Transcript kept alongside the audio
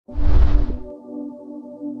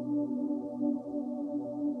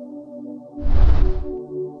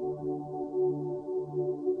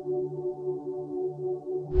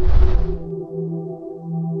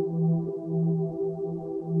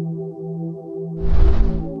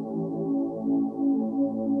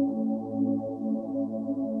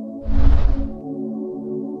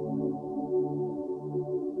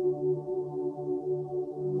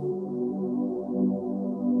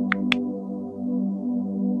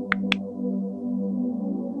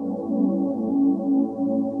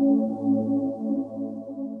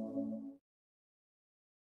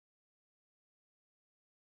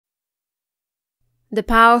The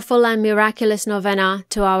powerful and miraculous Novena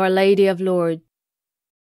to Our Lady of Lourdes.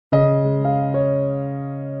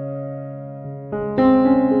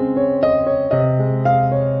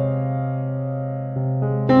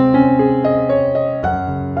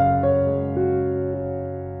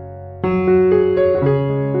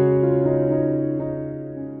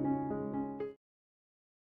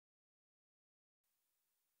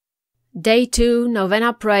 Day 2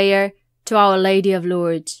 Novena Prayer to Our Lady of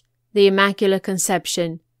Lourdes, the Immaculate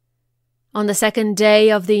Conception. On the second day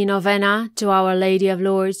of the Novena to Our Lady of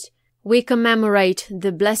Lourdes, we commemorate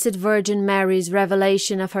the Blessed Virgin Mary's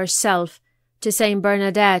revelation of herself to Saint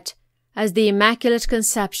Bernadette as the Immaculate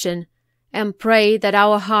Conception, and pray that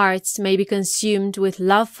our hearts may be consumed with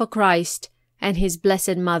love for Christ and His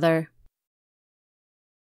Blessed Mother.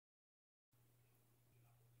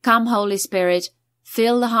 Come, Holy Spirit,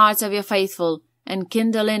 fill the hearts of your faithful, and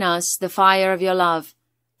kindle in us the fire of your love.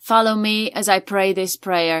 Follow me as I pray this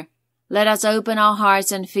prayer. Let us open our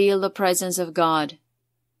hearts and feel the presence of God.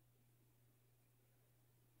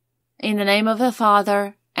 In the name of the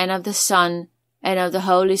Father, and of the Son, and of the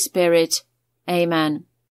Holy Spirit. Amen.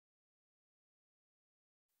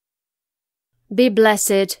 Be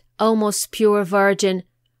blessed, O most pure Virgin,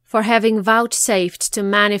 for having vouchsafed to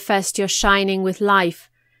manifest your shining with life,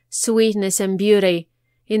 sweetness and beauty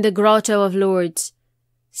in the grotto of Lourdes,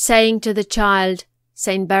 saying to the child,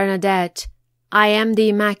 Saint Bernadette, I am the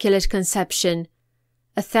Immaculate Conception.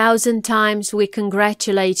 1,000 times we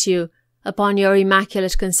congratulate you upon your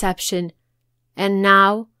Immaculate Conception. And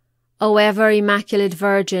now, O ever Immaculate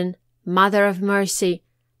Virgin, Mother of Mercy,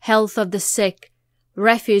 Health of the sick,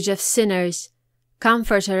 Refuge of sinners,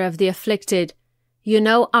 Comforter of the afflicted, you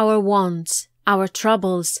know our wants, our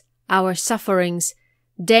troubles, our sufferings.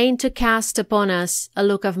 Deign to cast upon us a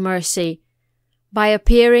look of mercy. By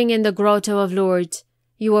appearing in the grotto of Lourdes,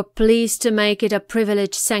 you are pleased to make it a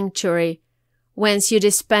privileged sanctuary, whence you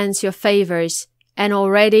dispense your favors, and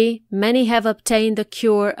already many have obtained the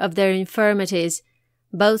cure of their infirmities,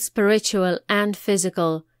 both spiritual and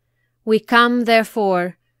physical. We come,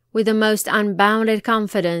 therefore, with the most unbounded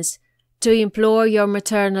confidence, to implore your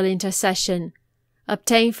maternal intercession.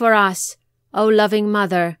 Obtain for us, O loving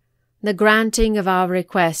Mother, the granting of our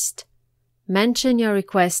request. Mention your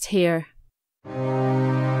request here.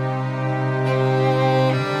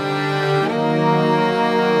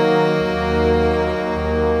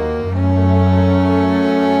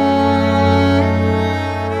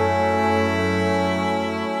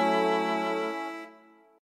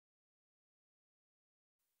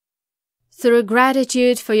 Through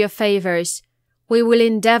gratitude for your favors, we will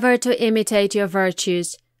endeavor to imitate your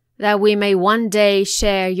virtues, that we may one day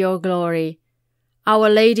share your glory. Our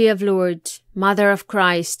Lady of Lourdes, Mother of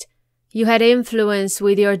Christ, you had influence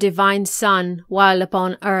with your divine Son while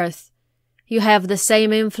upon earth. You have the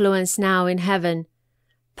same influence now in heaven.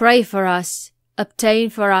 Pray for us, obtain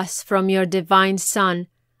for us from your divine Son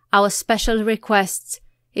our special requests,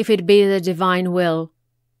 if it be the divine will.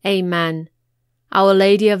 Amen. Our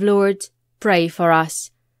Lady of Lourdes, pray for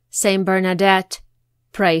us. Saint Bernadette,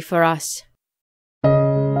 pray for us.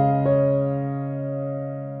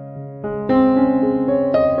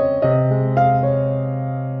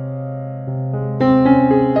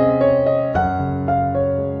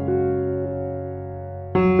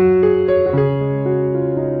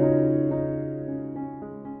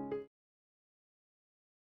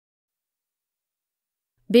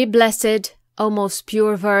 Be blessed, O most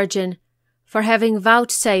pure Virgin, for having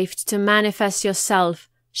vouchsafed to manifest yourself,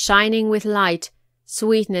 shining with light,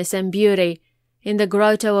 sweetness and beauty, in the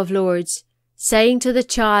grotto of Lourdes, saying to the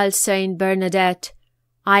child Saint Bernadette,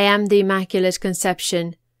 I am the Immaculate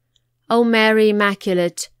Conception. O Mary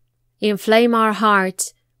Immaculate, inflame our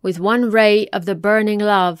hearts with one ray of the burning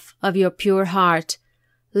love of your pure heart.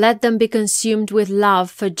 Let them be consumed with love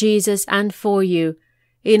for Jesus and for you,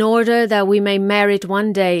 in order that we may merit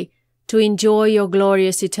one day to enjoy your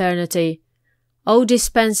glorious eternity. O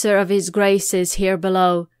dispenser of His graces here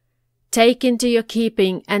below, take into your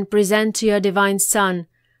keeping and present to your divine Son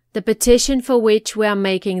the petition for which we are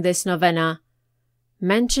making this novena.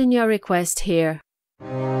 Mention your request here.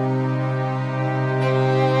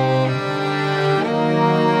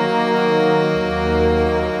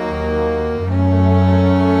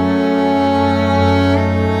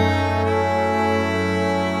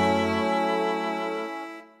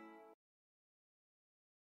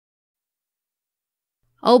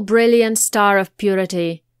 O brilliant star of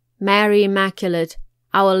purity, Mary Immaculate,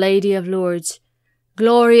 Our Lady of Lourdes,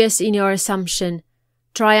 glorious in your Assumption,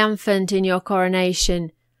 triumphant in your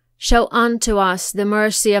coronation, show unto us the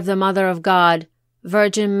mercy of the Mother of God,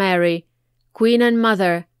 Virgin Mary, Queen and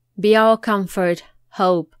Mother, be our comfort,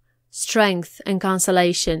 hope, strength, and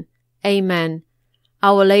consolation. Amen.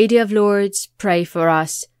 Our Lady of Lourdes, pray for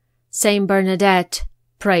us. Saint Bernadette,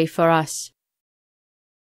 pray for us.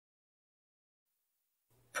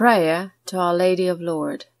 Prayer to Our Lady of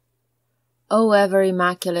Lourdes. O ever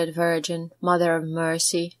Immaculate Virgin, Mother of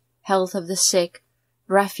Mercy, health of the sick,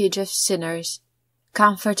 refuge of sinners,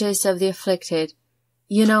 comforters of the afflicted,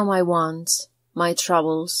 you know my wants, my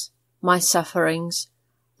troubles, my sufferings.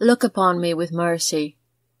 Look upon me with mercy.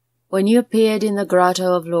 When you appeared in the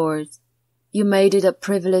grotto of Lourdes, you made it a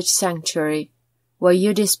privileged sanctuary, where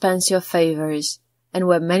you dispense your favors, and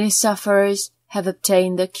where many sufferers have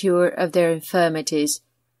obtained the cure of their infirmities,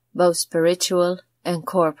 both spiritual and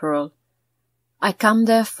corporal. I come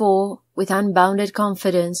therefore with unbounded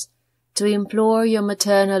confidence to implore your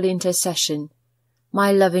maternal intercession.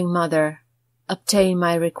 My loving Mother, obtain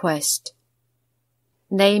my request.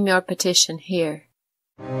 Name your petition here.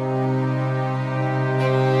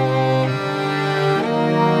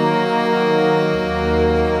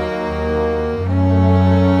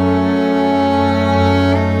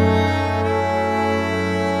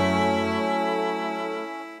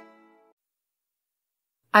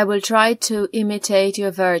 I will try to imitate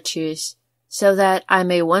your virtues, so that I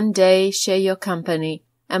may one day share your company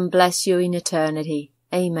and bless you in eternity.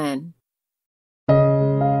 Amen.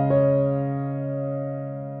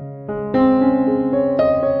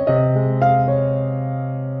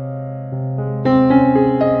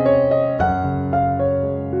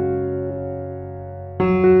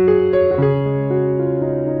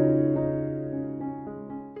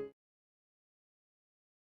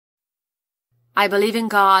 I believe in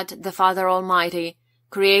God, the Father Almighty,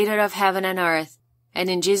 creator of heaven and earth, and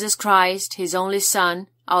in Jesus Christ, his only Son,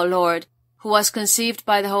 our Lord, who was conceived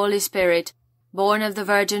by the Holy Spirit, born of the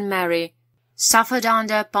Virgin Mary, suffered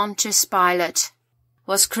under Pontius Pilate,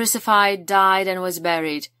 was crucified, died, and was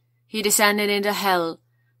buried. He descended into hell.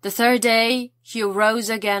 The third day he rose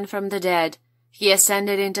again from the dead. He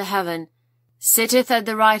ascended into heaven, sitteth at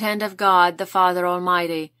the right hand of God, the Father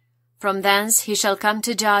Almighty. From thence he shall come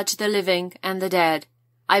to judge the living and the dead.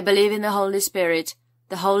 I believe in the Holy Spirit,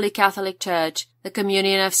 the Holy Catholic Church, the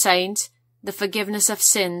communion of saints, the forgiveness of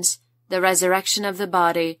sins, the resurrection of the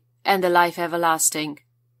body, and the life everlasting.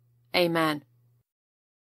 Amen.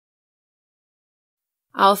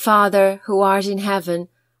 Our Father, who art in heaven,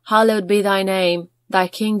 hallowed be thy name. Thy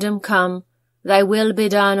kingdom come, thy will be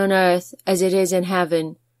done on earth as it is in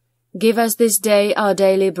heaven. Give us this day our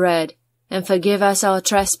daily bread, and forgive us our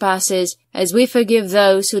trespasses, as we forgive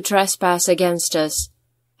those who trespass against us.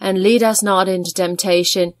 And lead us not into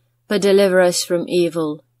temptation, but deliver us from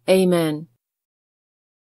evil. Amen.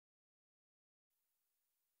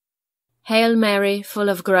 Hail Mary, full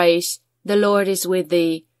of grace, the Lord is with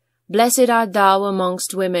thee. Blessed art thou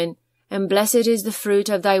amongst women, and blessed is the fruit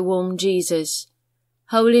of thy womb, Jesus.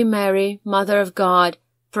 Holy Mary, Mother of God,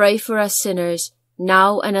 pray for us sinners,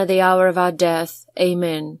 now and at the hour of our death.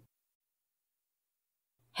 Amen.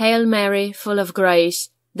 Hail Mary, full of grace,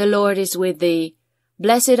 the Lord is with thee.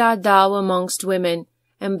 Blessed art thou amongst women,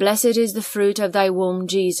 and blessed is the fruit of thy womb,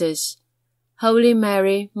 Jesus. Holy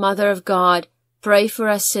Mary, Mother of God, pray for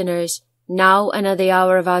us sinners, now and at the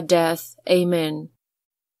hour of our death. Amen.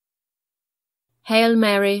 Hail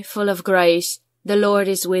Mary, full of grace, the Lord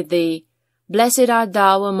is with thee. Blessed art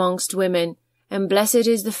thou amongst women, and blessed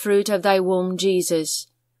is the fruit of thy womb, Jesus.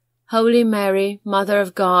 Holy Mary, Mother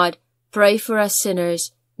of God, pray for us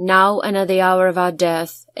sinners, now and at the hour of our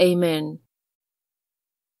death. Amen.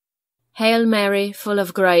 Hail Mary, full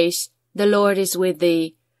of grace, the Lord is with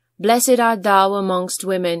thee. Blessed art thou amongst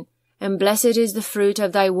women, and blessed is the fruit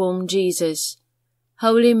of thy womb, Jesus.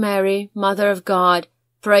 Holy Mary, Mother of God,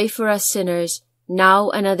 pray for us sinners, now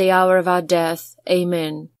and at the hour of our death.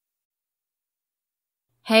 Amen.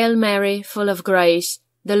 Hail Mary, full of grace,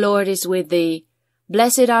 the Lord is with thee.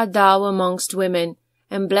 Blessed art thou amongst women,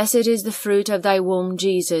 and blessed is the fruit of thy womb,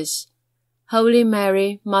 Jesus. Holy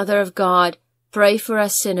Mary, Mother of God, pray for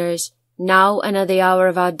us sinners, now and at the hour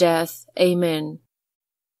of our death. Amen.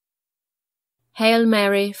 Hail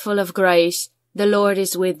Mary, full of grace, the Lord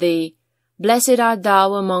is with thee. Blessed art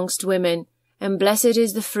thou amongst women, and blessed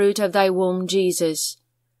is the fruit of thy womb, Jesus.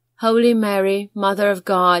 Holy Mary, Mother of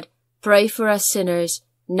God, pray for us sinners,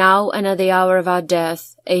 now and at the hour of our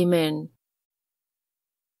death. Amen.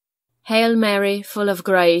 Hail Mary, full of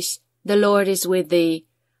grace, the Lord is with thee.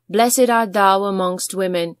 Blessed art thou amongst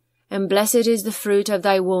women, and blessed is the fruit of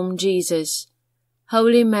thy womb, Jesus.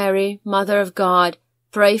 Holy Mary, Mother of God,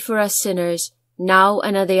 pray for us sinners, now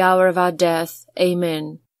and at the hour of our death.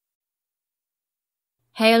 Amen.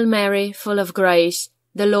 Hail Mary, full of grace,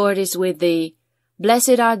 the Lord is with thee.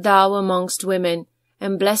 Blessed art thou amongst women,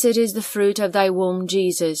 and blessed is the fruit of thy womb,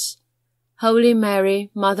 Jesus. Holy Mary,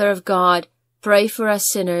 Mother of God, pray for us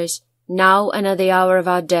sinners, now and at the hour of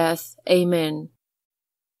our death. Amen.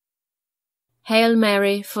 Hail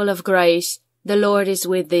Mary, full of grace, the Lord is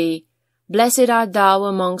with thee. Blessed art thou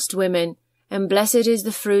amongst women, and blessed is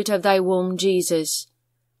the fruit of thy womb, Jesus.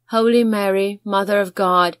 Holy Mary, Mother of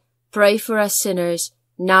God, pray for us sinners,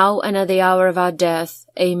 now and at the hour of our death.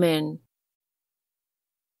 Amen.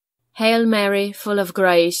 Hail Mary, full of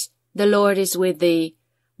grace, the Lord is with thee.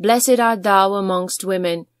 Blessed art thou amongst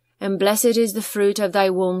women, and blessed is the fruit of thy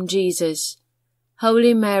womb, Jesus.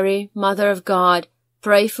 Holy Mary, Mother of God,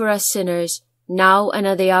 pray for us sinners, now and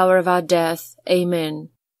at the hour of our death. Amen.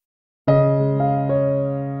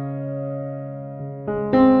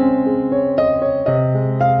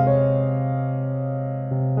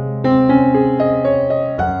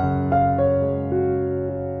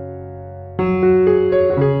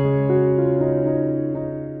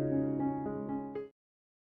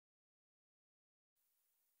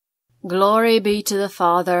 Glory be to the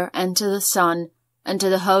Father, and to the Son, and to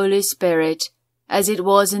the Holy Spirit, as it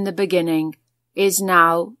was in the beginning, is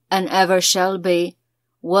now, and ever shall be,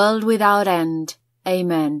 world without end.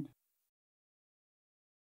 Amen.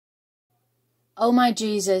 O my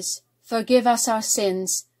Jesus, forgive us our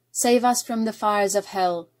sins, save us from the fires of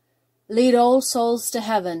hell. Lead all souls to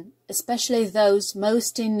heaven, especially those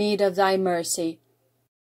most in need of thy mercy.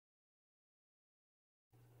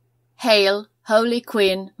 Hail, Holy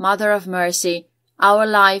Queen, Mother of Mercy, our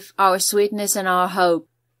life, our sweetness, and our hope.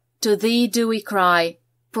 To thee do we cry,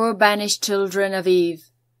 poor banished children of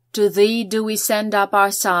Eve. To thee do we send up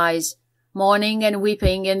our sighs, mourning and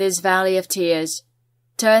weeping in this valley of tears.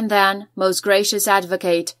 Turn then, most gracious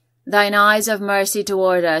Advocate, thine eyes of mercy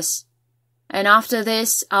toward us. And after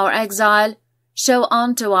this, our exile, show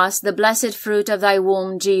unto us the blessed fruit of thy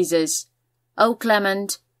womb, Jesus. O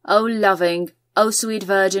clement, O loving, O sweet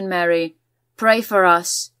Virgin Mary, pray for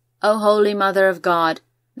us, O Holy Mother of God,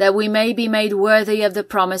 that we may be made worthy of the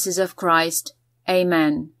promises of Christ.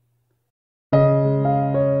 Amen.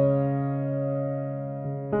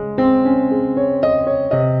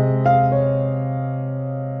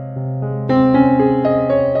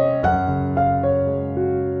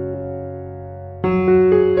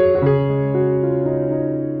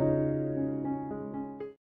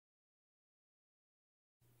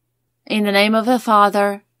 In the name of the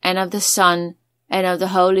Father, and of the Son, and of the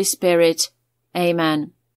Holy Spirit.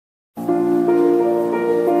 Amen.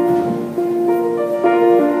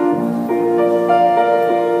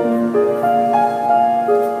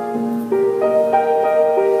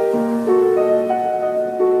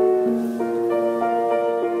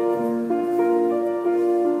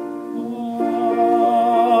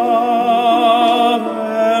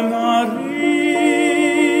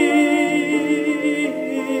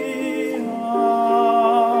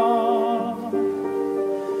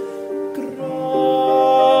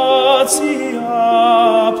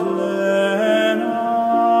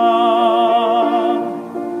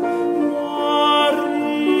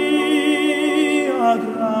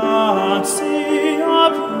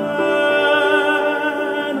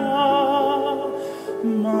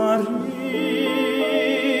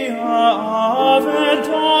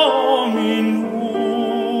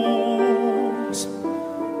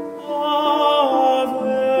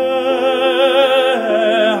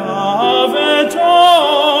 Ave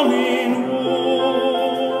Dominus.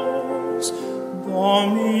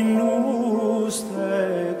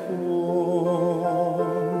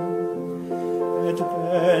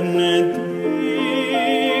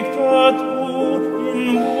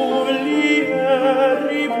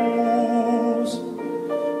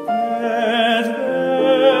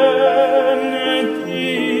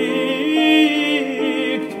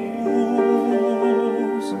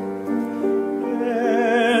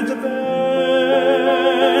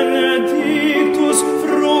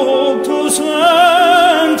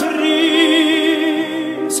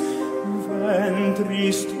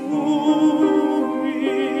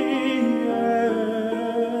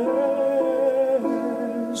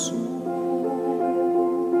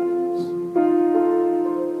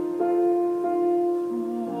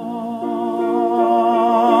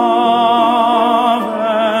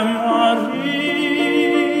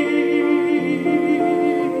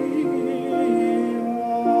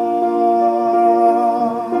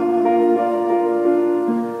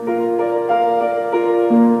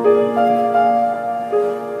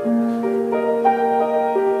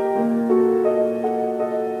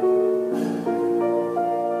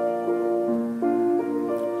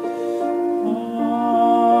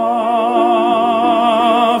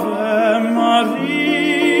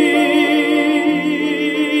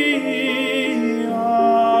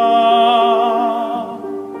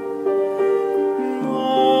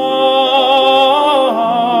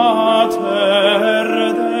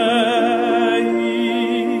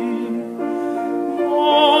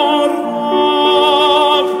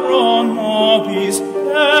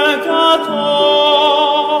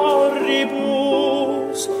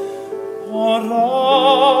 peccatoribus, ora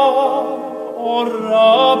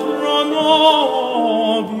pro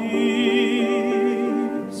nobis,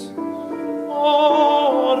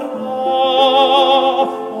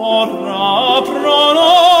 ora pro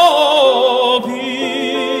nobis,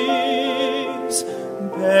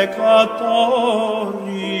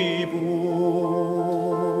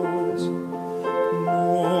 peccatoribus,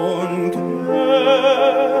 nunc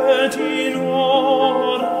et in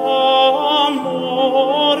hora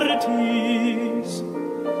mortis,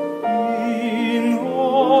 in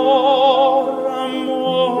hora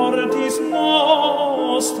mortis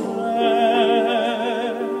nostrae,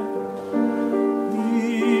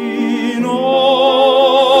 in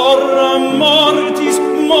hora mortis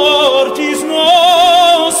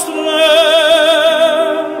nostrae,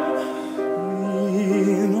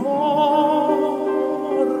 in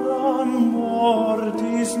hora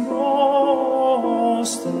mortis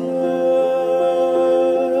nostrae.